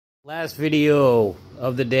Last video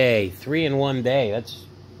of the day. 3 in one day. That's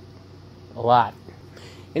a lot.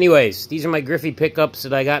 Anyways, these are my Griffey pickups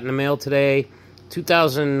that I got in the mail today.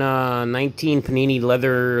 2019 Panini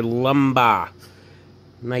Leather Lumba.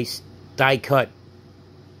 Nice die cut.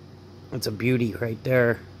 That's a beauty right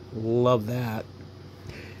there. Love that.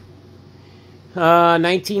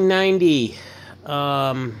 1990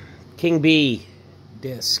 King B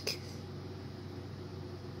disc.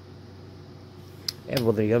 I have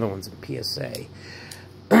one of the other ones in PSA.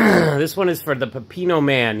 This one is for the Pepino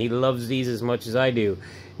Man. He loves these as much as I do.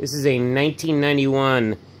 This is a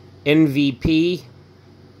 1991 MVP.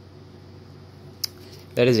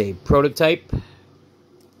 That is a prototype.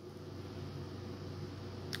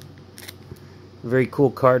 Very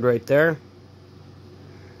cool card right there.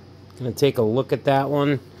 Gonna take a look at that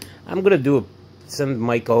one. I'm gonna send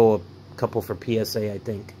Michael a couple for PSA, I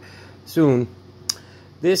think, soon.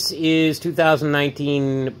 This is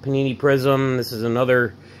 2019 Panini Prism. This is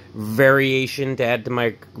another variation to add to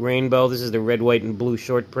my rainbow. This is the red, white, and blue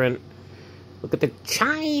short print. Look at the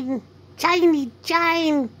shine! Shiny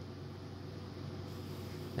shine!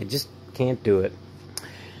 I just can't do it.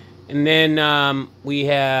 And then we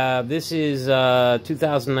have, this is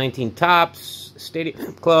 2019 Topps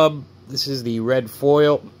Stadium Club. This is the red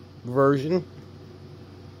foil version.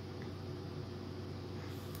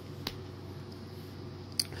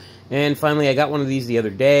 And finally, I got one of these the other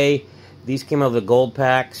day. These came out of the gold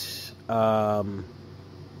packs from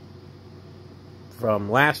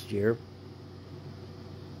last year.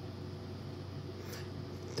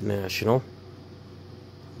 The National.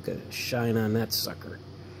 Got a shine on that sucker.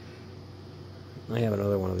 I have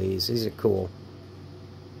another one of these. These are cool.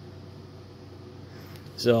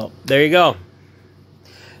 So, there you go.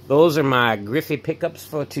 Those are my Griffey pickups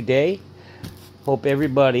for today. Hope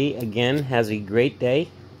everybody, again, has a great day.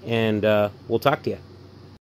 And we'll talk to you.